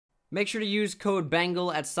Make sure to use code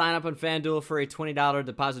BENGAL at sign up on FanDuel for a $20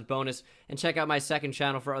 deposit bonus, and check out my second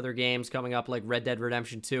channel for other games coming up like Red Dead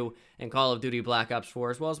Redemption 2 and Call of Duty Black Ops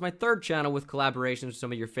 4, as well as my third channel with collaborations with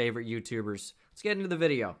some of your favorite YouTubers. Let's get into the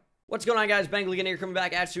video. What's going on, guys? Bengal King here, coming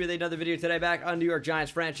back at you with another video today, back on New York Giants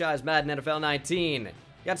franchise Madden NFL 19.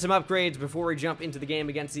 Got some upgrades before we jump into the game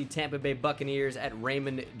against the Tampa Bay Buccaneers at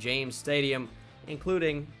Raymond James Stadium,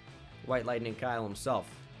 including White Lightning Kyle himself.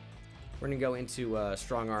 We're going to go into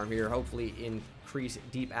strong arm here, hopefully increase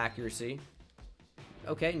deep accuracy.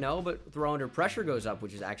 Okay, no, but throw under pressure goes up,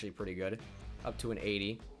 which is actually pretty good. Up to an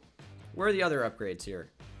 80. Where are the other upgrades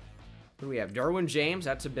here? What do we have? Derwin James,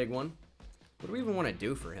 that's a big one. What do we even want to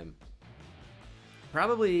do for him?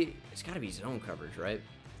 Probably, it's got to be zone coverage, right?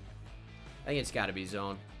 I think it's got to be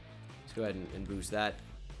zone. Let's go ahead and boost that.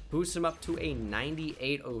 Boost him up to a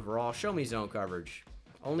 98 overall. Show me zone coverage.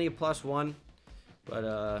 Only a +1.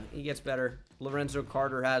 But he gets better. Lorenzo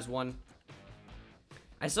Carter has one.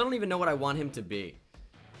 I still don't even know what I want him to be.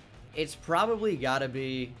 It's probably got to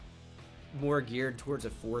be more geared towards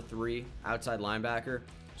a 4-3 outside linebacker.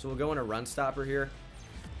 So we'll go in a run stopper here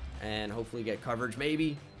and hopefully get coverage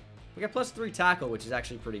maybe. We got +3 tackle, which is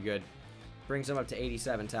actually pretty good. Brings him up to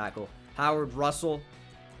 87 tackle. Howard Russell.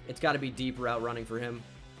 It's got to be deep route running for him.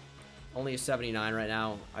 Only a 79 right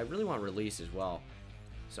now. I really want release as well.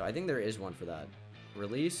 So I think there is one for that.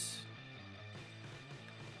 Release.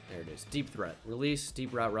 There it is. Deep threat. Release,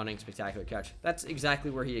 deep route running, spectacular catch. That's exactly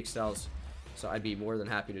where he excels. So I'd be more than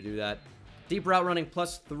happy to do that. Deep route running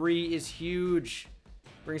 +3 is huge.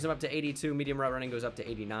 Brings him up to 82. Medium route running goes up to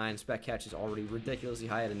 89. Spec catch is already ridiculously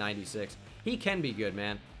high at a 96. He can be good,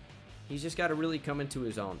 man. He's just got to really come into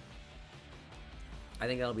his own. I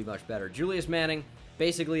think that'll be much better. Julius Manning,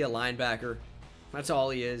 basically a linebacker. That's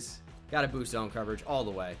all he is. Got to boost zone coverage all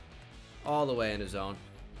the way. All the way into zone.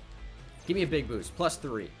 Give me a big boost.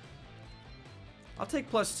 +3. I'll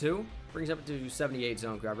take +2. Brings up to 78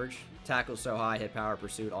 zone coverage. Tackle's so high. Hit power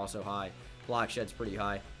pursuit also high. Block shed's pretty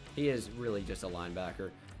high. He is really just a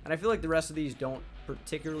linebacker. And I feel like the rest of these don't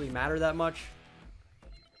particularly matter that much.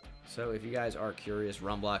 So if you guys are curious,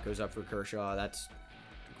 run block goes up for Kershaw. That's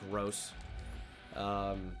gross.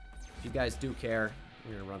 If you guys do care,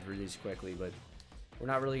 we're going to run through these quickly, but we're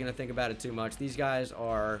not really going to think about it too much. These guys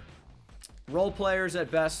are role players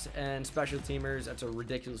at best and special teamers. That's a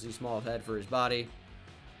ridiculously small head for his body.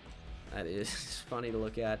 That is funny to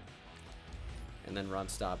look at. And then run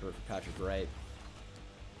stopper for Patrick Wright.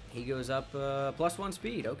 He goes up +1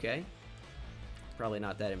 speed. Okay. Probably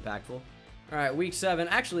not that impactful. All right, week 7.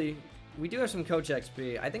 Actually, we do have some coach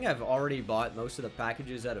XP. I think I've already bought most of the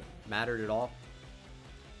packages that have mattered at all.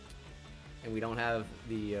 And we don't have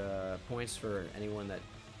the points for anyone that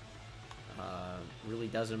really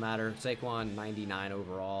doesn't matter. Saquon, 99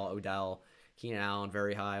 overall. Odell, Keenan Allen,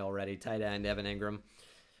 very high already. Tight end, Evan Ingram.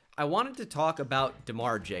 I wanted to talk about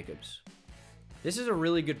DeMar Jacobs. This is a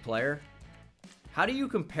really good player. How do you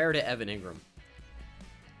compare to Evan Ingram?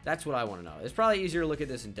 That's what I want to know. It's probably easier to look at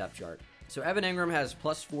this in depth chart. So Evan Ingram has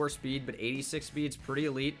 +4 speed, but 86 speed's pretty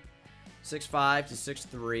elite. 6'5 to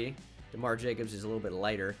 6'3. DeMar Jacobs is a little bit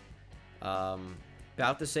lighter.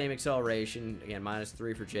 About the same acceleration. Again,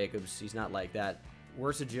 -3 for Jacobs. He's not like that.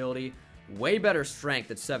 Worse agility. Way better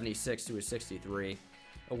strength at 76 to a 63.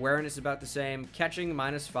 Awareness about the same. Catching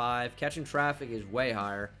 -5. Catching traffic is way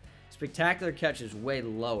higher. Spectacular catch is way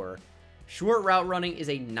lower. Short route running is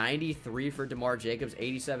a 93 for DeMar Jacobs.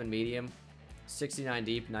 87 medium. 69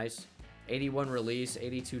 deep. Nice. 81 release.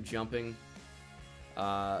 82 jumping.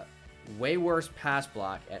 Way worse pass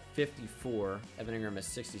block at 54. Evan Ingram is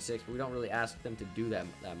 66, but we don't really ask them to do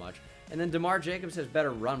that much. And then DeMar Jacobs has better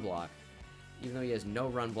run block, even though he has no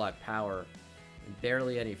run block power and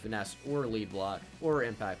barely any finesse or lead block or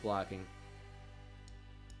impact blocking.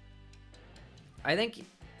 I think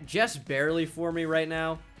just barely for me right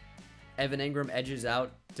now, Evan Ingram edges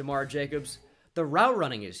out DeMar Jacobs. The route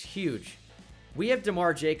running is huge. We have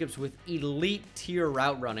DeMar Jacobs with elite tier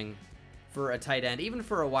route running for a tight end, even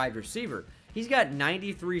for a wide receiver. He's got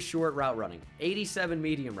 93 short route running, 87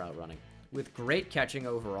 medium route running, with great catching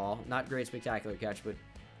overall. Not great spectacular catch, but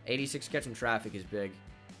 86 catching traffic is big.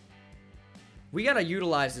 We got to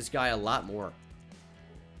utilize this guy a lot more.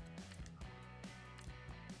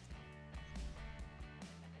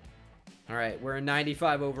 All right, we're a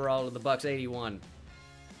 95 overall to the Bucks 81.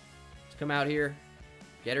 Let's come out here,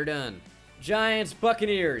 get her done. Giants,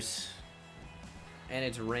 Buccaneers. And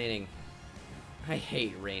it's raining. I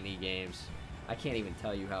hate rainy games. I can't even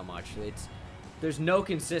tell you how much. There's no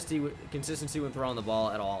consistency when throwing the ball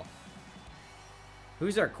at all.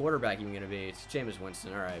 Who's our quarterback even going to be? It's Jameis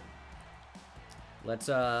Winston. All right.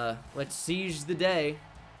 Let's siege the day.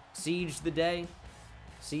 siege the day.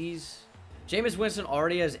 Seize. Jameis Winston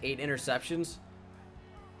already has 8 interceptions.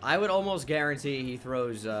 I would almost guarantee he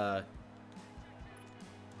throws 0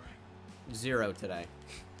 today.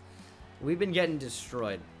 We've been getting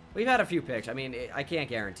destroyed. We've had a few picks. I mean, I can't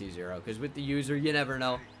guarantee 0 because with the user, you never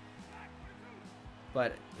know.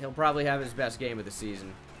 But he'll probably have his best game of the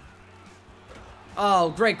season. Oh,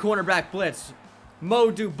 great cornerback blitz.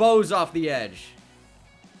 Mo Dubose off the edge.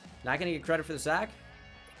 Not going to get credit for the sack?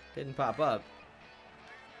 Didn't pop up.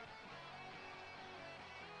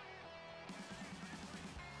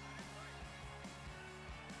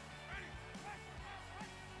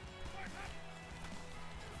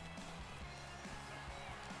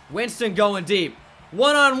 Winston going deep.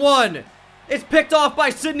 One-on-one. It's picked off by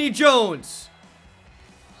Sidney Jones.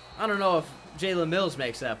 I don't know if Jalen Mills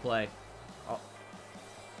makes that play. Oh.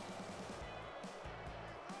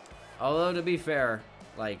 Although, to be fair,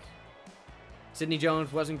 like, Sidney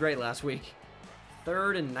Jones wasn't great last week.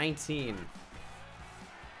 3rd and 19.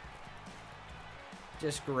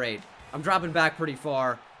 Just great. I'm dropping back pretty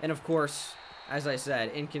far. And, of course, as I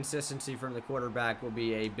said, inconsistency from the quarterback will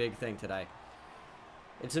be a big thing today.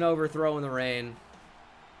 It's an overthrow in the rain.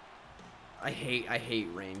 I hate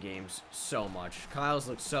rain games so much. Kyle's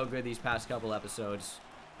looked so good these past couple episodes.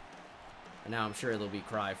 And now I'm sure there'll be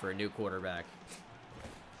cry for a new quarterback.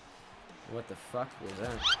 What the fuck was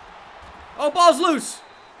that? Oh, ball's loose!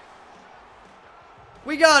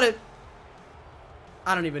 We got it!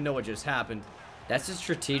 I don't even know what just happened. That's a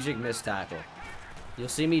strategic missed tackle. You'll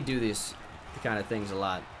see me do these kind of things a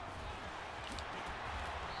lot.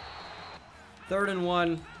 3rd and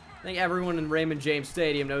 1. I think everyone in Raymond James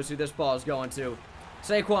Stadium knows who this ball is going to.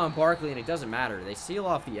 Saquon Barkley, and it doesn't matter. They seal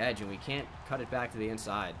off the edge, and we can't cut it back to the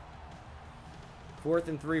inside. 4th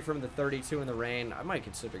and 3 from the 32 in the rain. I might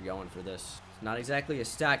consider going for this. It's not exactly a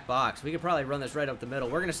stacked box. We could probably run this right up the middle.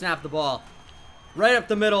 We're going to snap the ball. Right up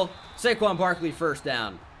the middle. Saquon Barkley first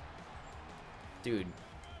down. Dude,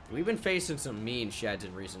 we've been facing some mean sheds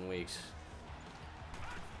in recent weeks.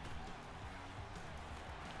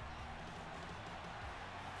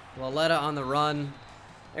 Laletta on the run.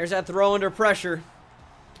 There's that throw under pressure.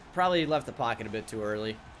 Probably left the pocket a bit too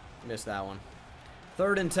early. Missed that one.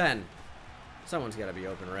 3rd and 10. Someone's got to be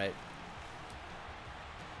open, right?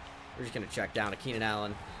 We're just going to check down to Keenan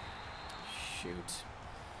Allen. Shoot.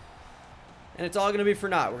 And it's all going to be for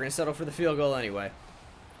naught. We're going to settle for the field goal anyway.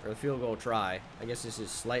 Or the field goal try. I guess this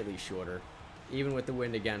is slightly shorter. Even with the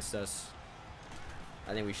wind against us,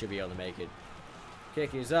 I think we should be able to make it.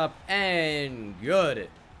 Kick is up and good.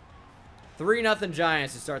 3-0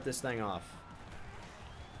 Giants to start this thing off.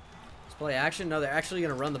 Let's play action. No, they're actually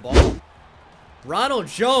going to run the ball. Ronald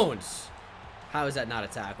Jones. How is that not a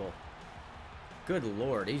tackle? Good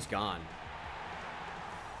Lord, he's gone.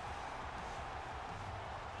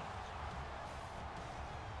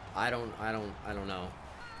 I don't know.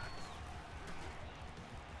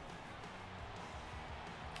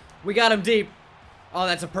 We got him deep. Oh,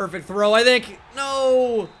 that's a perfect throw, I think.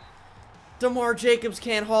 No! DeMar Jacobs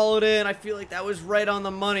can't haul it in. I feel like that was right on the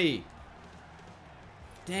money.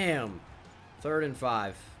 Damn. 3rd and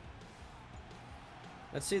 5.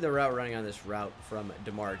 Let's see the route running on this route from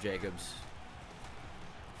DeMar Jacobs.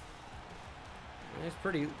 It's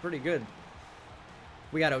pretty good.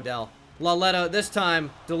 We got Odell. Laletta this time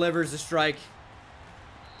delivers the strike.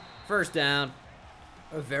 First down.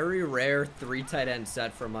 A very rare 3 tight end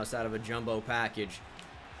set from us out of a jumbo package.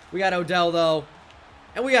 We got Odell, though.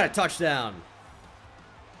 And we got a touchdown.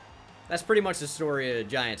 That's pretty much the story of the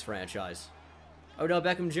Giants franchise. Odell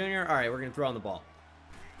Beckham Jr. All right, we're going to throw on the ball.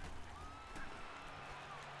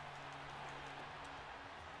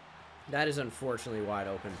 That is unfortunately wide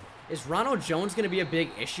open. Is Ronald Jones going to be a big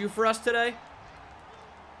issue for us today?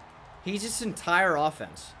 He's just entire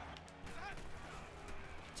offense.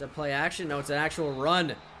 It's a play action? No, it's an actual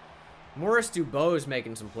run. Morris Dubose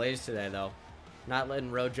making some plays today, though. Not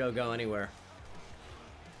letting Rojo go anywhere.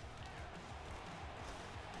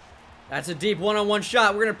 That's a deep one-on-one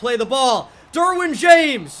shot. We're going to play the ball. Derwin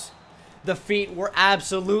James! The feet were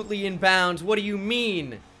absolutely in bounds. What do you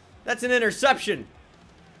mean? That's an interception.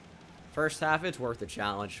 First half, it's worth the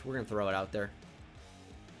challenge. We're going to throw it out there.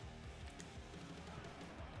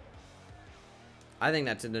 I think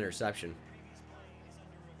that's an interception.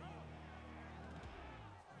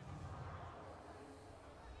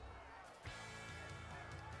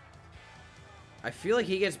 I feel like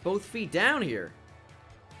he gets both feet down here.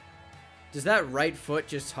 Does that right foot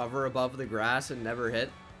just hover above the grass and never hit?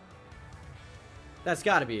 That's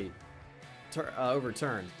got to be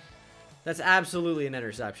overturned. That's absolutely an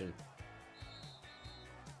interception.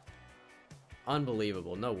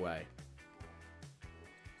 Unbelievable. No way.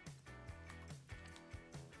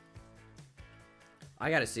 I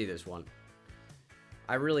got to see this one.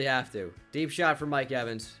 I really have to. Deep shot for Mike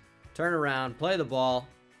Evans. Turn around. Play the ball.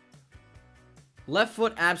 Left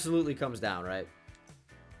foot absolutely comes down, right?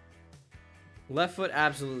 Left foot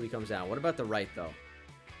absolutely comes down. What about the right, though?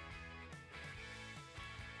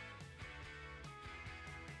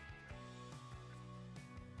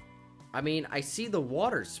 I mean, I see the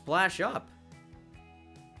water splash up.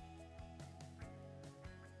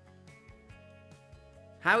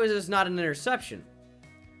 How is this not an interception?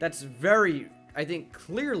 That's very, I think,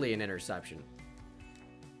 clearly an interception.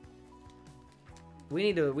 We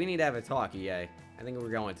need to have a talk, EA. I think we're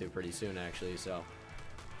going to pretty soon, actually, so.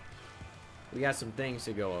 We got some things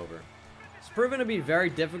to go over. It's proven to be very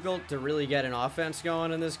difficult to really get an offense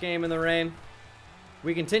going in this game in the rain.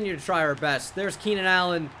 We continue to try our best. There's Keenan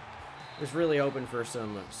Allen. Was really open for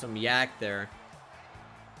some yak there.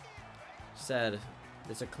 Said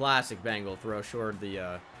it's a classic Bengal throw short of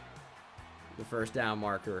the first down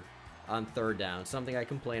marker on third down. Something I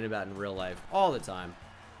complain about in real life all the time.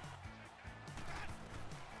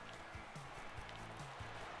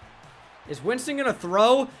 Is Winston gonna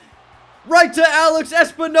throw? Right to Alex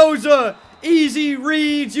Espinoza! Easy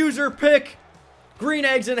reads, user pick. Green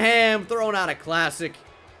eggs and ham, throwing out a classic.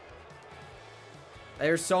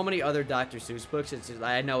 There's so many other Dr. Seuss books. It's just,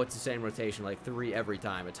 I know it's the same rotation, like 3 every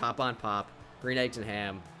time. It's hop on pop, green eggs and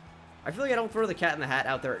ham. I feel like I don't throw the cat in the hat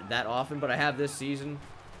out there that often, but I have this season.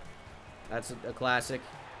 That's a classic.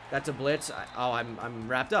 That's a blitz. I'm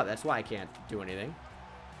wrapped up. That's why I can't do anything.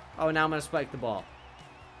 Oh, now I'm gonna spike the ball.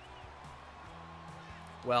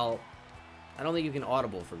 Well, I don't think you can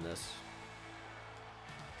audible from this.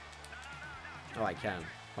 Oh, I can.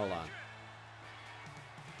 Hold on.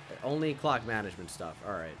 Only clock management stuff.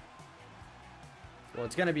 Alright. Well,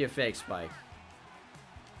 it's going to be a fake spike.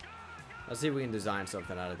 Let's see if we can design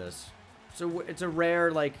something out of this. So, it's a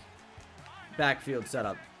rare, like, backfield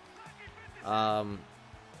setup. That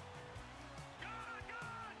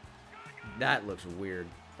looks weird.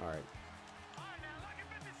 Alright.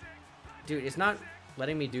 Dude, it's not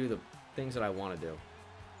letting me do the things that I want to do.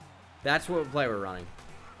 That's what play we're running.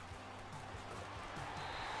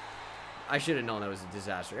 I should have known that was a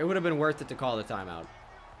disaster. It would have been worth it to call the timeout.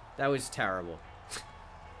 That was terrible.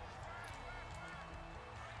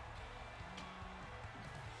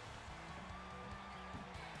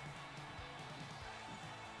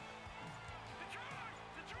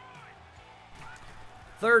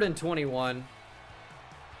 Third and 21.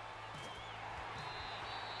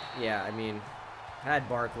 Yeah, I mean, had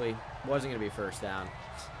Barkley. Wasn't going to be first down.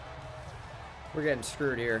 We're getting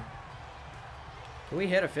screwed here. Can we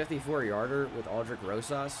hit a 54-yarder with Aldrich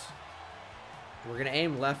Rosas? We're going to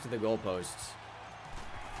aim left to the goalposts.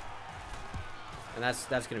 And that's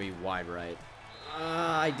going to be wide right.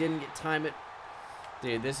 I didn't time it.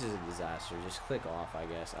 Dude, this is a disaster. Just click off, I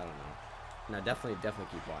guess. I don't know. No, definitely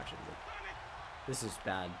keep watching. But this is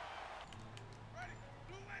bad.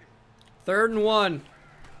 3rd and 1.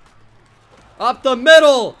 Up the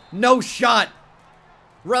middle. No shot.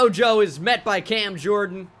 Rojo is met by Cam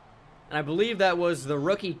Jordan. And I believe that was the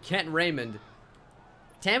rookie Kent Raymond.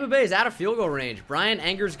 Tampa Bay is out of field goal range. Brian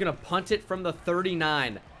Anger's going to punt it from the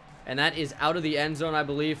 39. And that is out of the end zone, I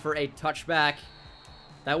believe, for a touchback.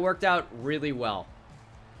 That worked out really well.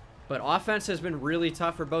 But offense has been really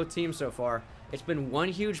tough for both teams so far. It's been one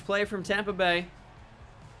huge play from Tampa Bay.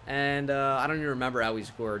 And I don't even remember how we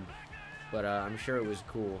scored. But I'm sure it was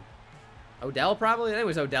cool. Odell probably? I think it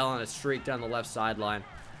was Odell on a streak down the left sideline.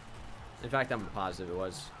 In fact, I'm positive it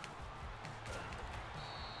was.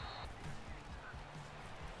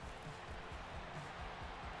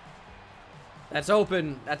 That's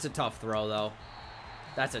open. That's a tough throw, though.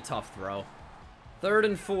 That's a tough throw. 3rd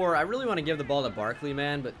and 4. I really want to give the ball to Barkley,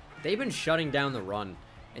 man, but they've been shutting down the run.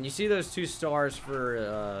 And you see those 2 stars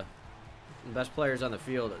for the best players on the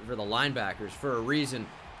field, for the linebackers, for a reason.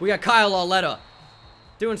 We got Kyle Lauletta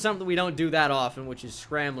doing something we don't do that often, which is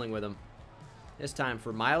scrambling with him. This time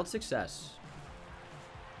for mild success.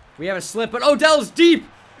 We have a slip, but Odell's deep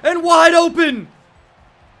and wide open.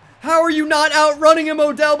 How are you not outrunning him,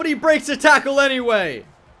 Odell? But he breaks the tackle anyway.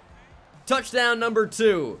 Touchdown number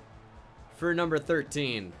 2 for number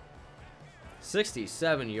 13.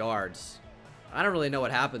 67 yards. I don't really know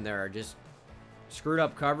what happened there. Just screwed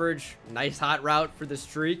up coverage. Nice hot route for the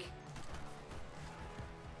streak.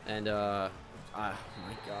 And, oh my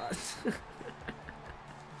God.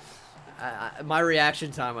 My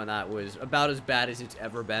reaction time on that was about as bad as it's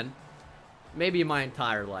ever been. Maybe in my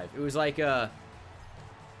entire life. It was like, you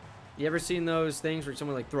ever seen those things where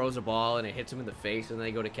someone like throws a ball and it hits them in the face and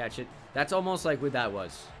they go to catch it? That's almost like what that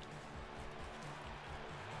was.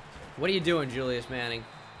 What are you doing, Julius Manning?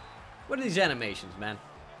 What are these animations, man?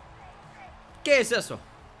 ¿Qué es eso?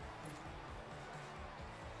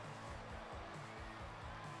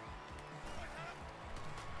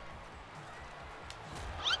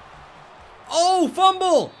 Oh,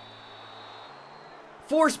 fumble!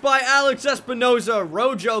 Forced by Alex Espinoza.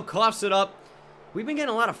 Rojo coughs it up. We've been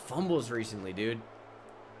getting a lot of fumbles recently, dude.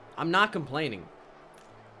 I'm not complaining.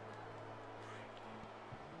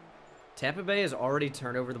 Tampa Bay has already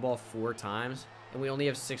turned over the ball 4 times, and we only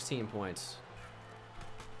have 16 points.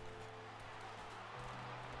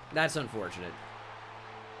 That's unfortunate.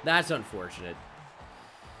 That's unfortunate.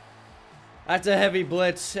 That's a heavy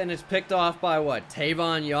blitz, and it's picked off by what?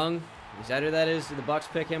 Tavon Young? Is that who that is? Did the Bucks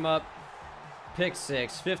pick him up? Pick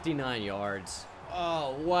 6, 59 yards.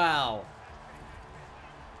 Oh, wow.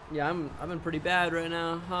 Yeah, I'm in pretty bad right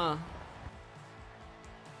now, huh?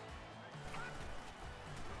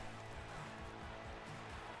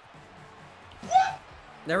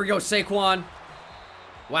 There we go, Saquon.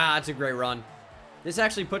 Wow, that's a great run. This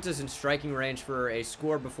actually puts us in striking range for a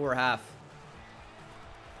score before half.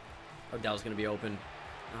 Odell's going to be open.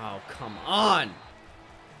 Oh, come on.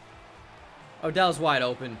 Odell's wide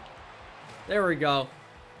open. There we go.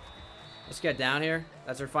 Let's get down here.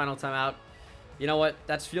 That's our final timeout. You know what?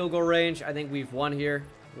 That's field goal range. I think we've won here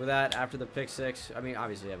with that after the pick 6. I mean,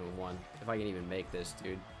 obviously I haven't won. If I can even make this,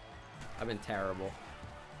 dude. I've been terrible.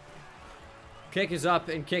 Kick is up,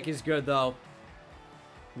 and kick is good, though.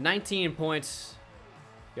 19 points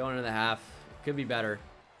going into the half. Could be better.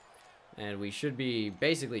 And we should be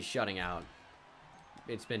basically shutting out.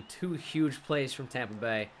 It's been 2 huge plays from Tampa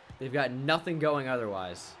Bay. They've got nothing going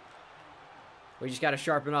otherwise. We just got to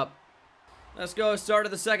sharpen up. Let's go. Start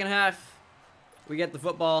of the second half. We get the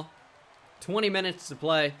football. 20 minutes to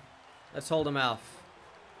play. Let's hold them off.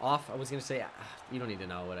 Off? I was going to say... you don't need to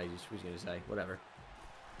know what I was going to say. Whatever.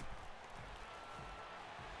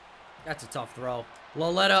 That's a tough throw.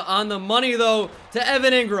 Laletta on the money, though, to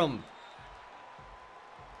Evan Ingram.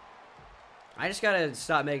 I just got to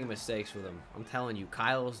stop making mistakes with him. I'm telling you,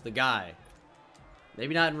 Kyle's the guy.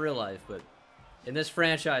 Maybe not in real life, but in this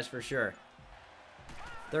franchise for sure.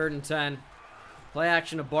 3rd and 10. Play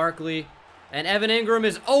action to Barkley. And Evan Ingram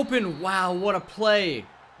is open. Wow, what a play.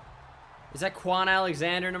 Is that Quan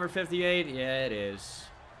Alexander, number 58? Yeah, it is.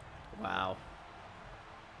 Wow.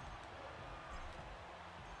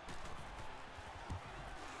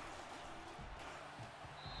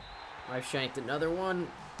 I've shanked another one.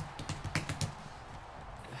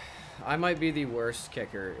 I might be the worst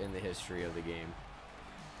kicker in the history of the game.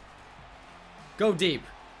 Go deep.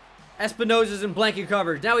 Espinoza's in blanket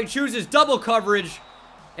coverage. Now he chooses double coverage.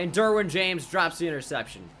 And Derwin James drops the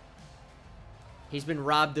interception. He's been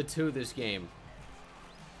robbed of 2 this game.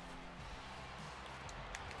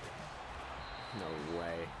 No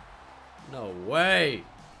way. No way.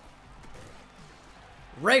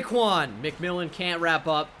 Raekwon. McMillan can't wrap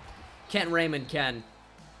up. Kent Raymond can.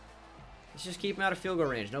 Let's just keep him out of field goal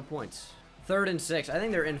range. No points. 3rd and 6. I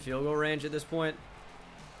think they're in field goal range at this point.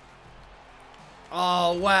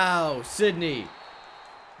 Oh, wow. Sidney.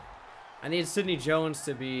 I need Sidney Jones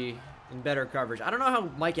to be in better coverage. I don't know how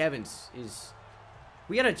Mike Evans is.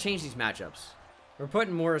 We got to change these matchups. We're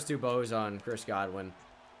putting Morris Dubose on Chris Godwin.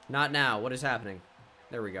 Not now. What is happening?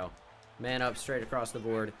 There we go. Man up straight across the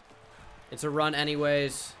board. It's a run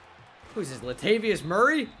anyways. Who's this? Latavius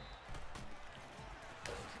Murray?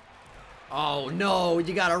 Oh, no.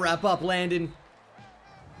 You got to wrap up, Landon.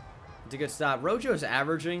 It's a good stop. Rojo's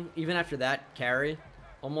averaging, even after that carry,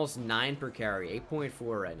 almost 9 per carry.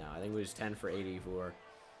 8.4 right now. I think it was 10 for 84.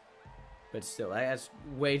 But still, that's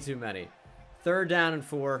way too many. 3rd down and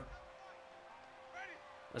 4.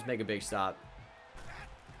 Let's make a big stop.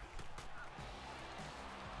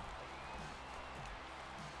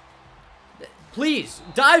 Please,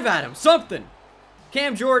 dive at him. Something.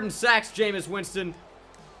 Cam Jordan sacks Jameis Winston.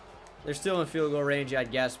 They're still in field goal range,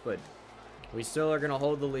 I'd guess, but we still are going to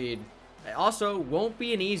hold the lead. It also won't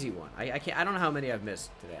be an easy one. I don't know how many I've missed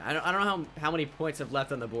today. I don't know how many points I've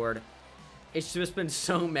left on the board. It's just been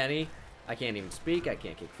so many. I can't even speak. I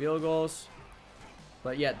can't kick field goals.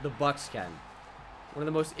 But yet, the Bucks can. One of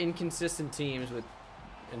the most inconsistent teams with...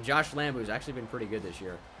 And Josh Lambu's actually been pretty good this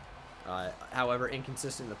year. However,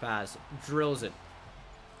 inconsistent in the past. Drills it.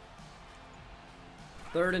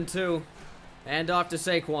 3rd and 2. And off to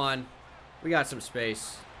Saquon. We got some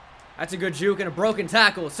space. That's a good juke and a broken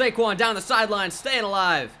tackle. Saquon down the sideline, staying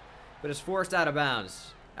alive. But is forced out of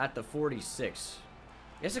bounds at the 46.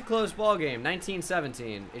 It's a close ball game.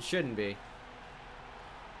 19-17. It shouldn't be.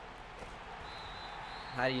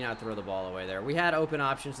 How do you not throw the ball away there? We had open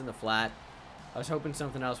options in the flat. I was hoping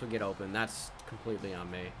something else would get open. That's completely on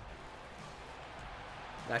me.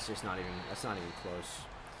 That's not even close.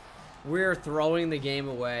 We're throwing the game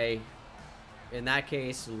away. In that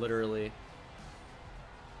case, literally.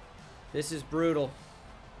 This is brutal.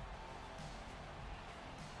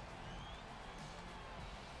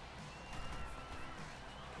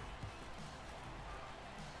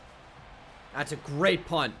 That's a great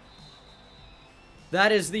punt.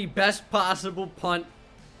 That is the best possible punt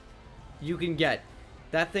you can get.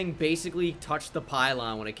 That thing basically touched the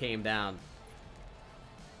pylon when it came down.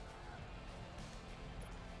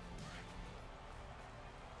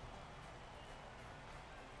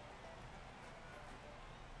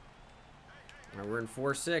 All right, we're in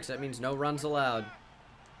 4-6. That means no runs allowed.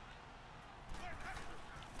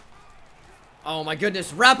 Oh my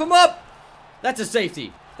goodness. Wrap him up! That's a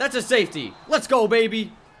safety. That's a safety. Let's go,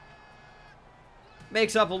 baby.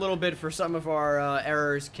 Makes up a little bit for some of our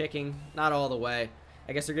errors kicking. Not all the way.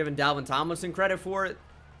 I guess they're giving Dalvin Tomlinson credit for it.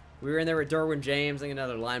 We were in there with Derwin James. I think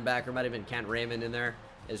another linebacker. Might have been Kent Raymond in there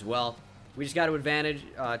as well. We just got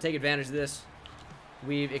to take advantage of this.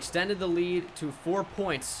 We've extended the lead to 4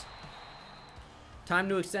 points. Time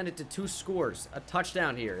to extend it to 2 scores. A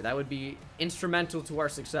touchdown here. That would be instrumental to our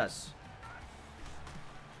success.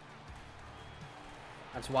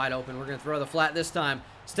 That's wide open. We're going to throw the flat this time.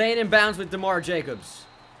 Staying in bounds with DeMar Jacobs.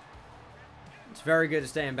 It's very good to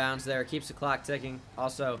stay in bounds there. Keeps the clock ticking.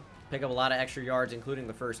 Also, pick up a lot of extra yards, including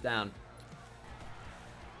the first down.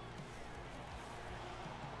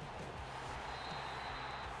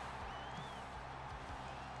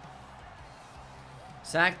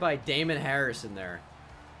 Sacked by Damon Harrison there.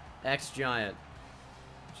 Ex-Giant.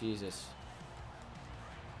 Jesus.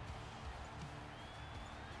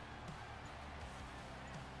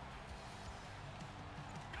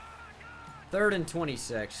 Third and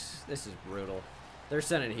 26. This is brutal. They're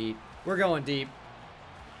sending heat. We're going deep.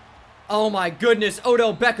 Oh my goodness.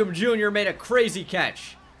 Odell Beckham Jr. made a crazy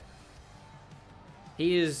catch.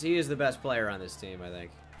 He is the best player on this team, I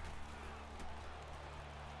think.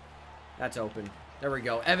 That's open. There we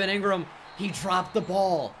go. Evan Ingram. He dropped the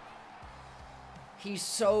ball. He's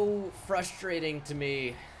so frustrating to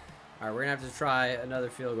me. All right, we're going to have to try another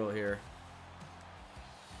field goal here.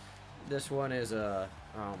 This one is a...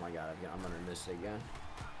 Oh my god, I'm going to miss it again.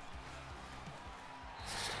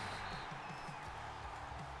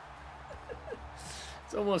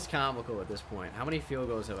 It's almost comical at this point. How many field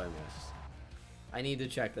goals have I missed? I need to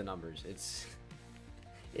check the numbers.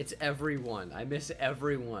 It's every one. I miss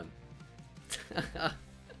every one.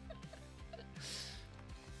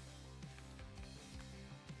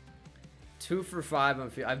 2 for 5 on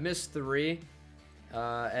field. I've missed 3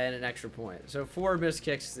 and an extra point. So 4 missed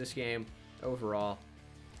kicks this game overall.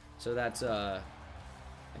 So that's, I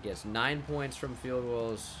guess, 9 points from field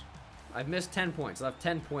goals. I've missed 10 points. I'll have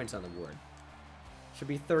 10 points on the board. Should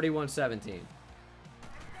be 31-17.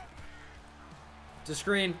 It's a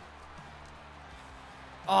screen.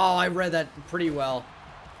 Oh, I read that pretty well.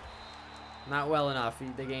 Not well enough.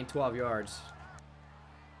 They gained 12 yards.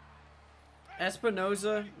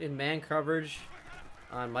 Espinoza in man coverage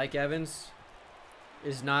on Mike Evans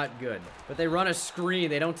is not good. But they run a screen.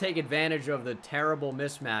 They don't take advantage of the terrible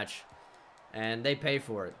mismatch. And they pay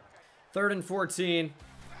for it. 3rd and 14.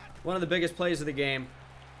 One of the biggest plays of the game.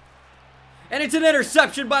 And it's an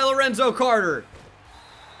interception by Lorenzo Carter.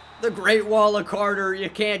 The Great Wall of Carter. You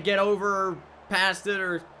can't get over or past it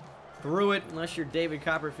or through it unless you're David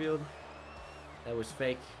Copperfield. That was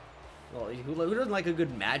fake. Well, who doesn't like a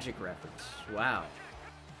good Magic reference? Wow.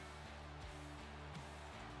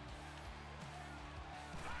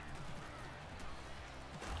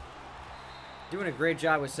 Doing a great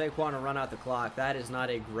job with Saquon to run out the clock. That is not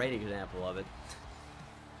a great example of it.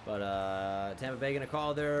 But Tampa Bay going to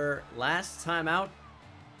call their last timeout.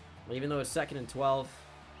 Even though it's 2nd and 12.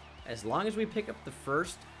 As long as we pick up the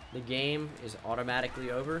first, the game is automatically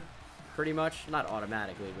over. Pretty much. Not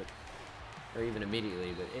automatically, but... or even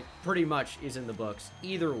immediately, but it pretty much is in the books.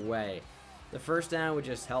 Either way. The first down would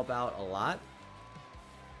just help out a lot.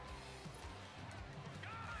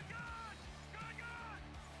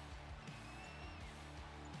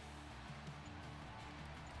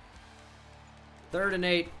 Third and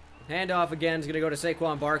 8. Handoff again is going to go to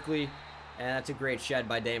Saquon Barkley. And that's a great shed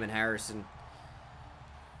by Damon Harrison.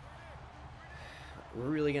 We're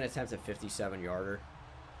really going to attempt a 57-yarder.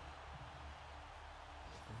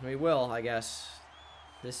 We will, I guess.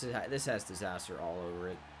 This has disaster all over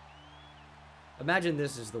it. Imagine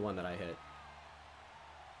this is the one that I hit.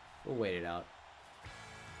 We'll wait it out.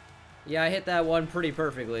 Yeah, I hit that one pretty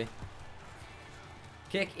perfectly.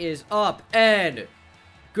 Kick is up and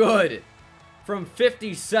good. From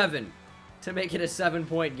 57 to make it a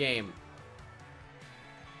 7-point game.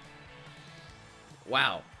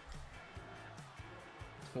 Wow.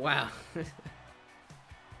 Wow.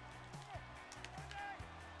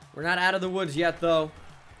 We're not out of the woods yet, though.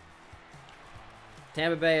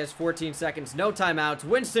 Tampa Bay has 14 seconds. No timeouts.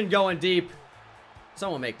 Winston going deep.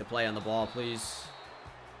 Someone make the play on the ball, please.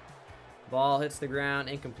 Ball hits the ground.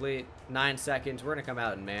 Incomplete. 9 seconds. We're going to come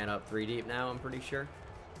out and man up 3 deep now, I'm pretty sure.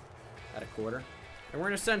 At a quarter. And we're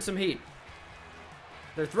going to send some heat.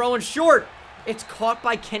 They're throwing short. It's caught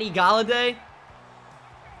by Kenny Galladay.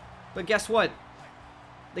 But guess what?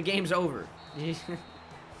 The game's over.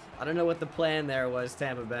 I don't know what the plan there was,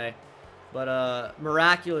 Tampa Bay. But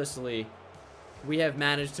miraculously, we have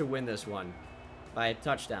managed to win this one by a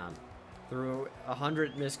touchdown. Through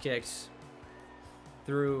 100 missed kicks.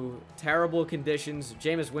 Through terrible conditions.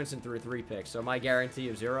 Jameis Winston threw 3 picks. So my guarantee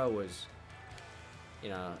of 0 was, you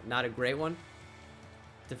know, not a great one.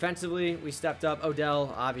 Defensively, we stepped up.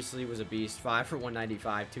 Odell obviously was a beast. 5 for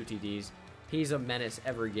 195, 2 TDs. He's a menace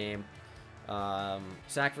every game.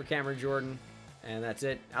 Sack for Cameron Jordan. And that's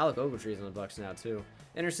it. Alec Ogletree's on the Bucs now, too.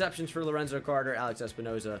 Interceptions for Lorenzo Carter, Alex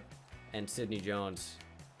Espinoza, and Sidney Jones.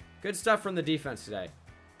 Good stuff from the defense today.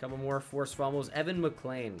 A couple more forced fumbles. Evan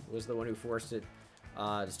McClain was the one who forced it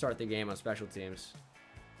to start the game on special teams.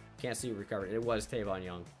 Can't see who recovered. It was Tavon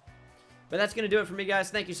Young. But that's going to do it for me, guys.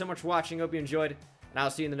 Thank you so much for watching. Hope you enjoyed. And I'll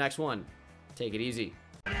see you in the next one. Take it easy.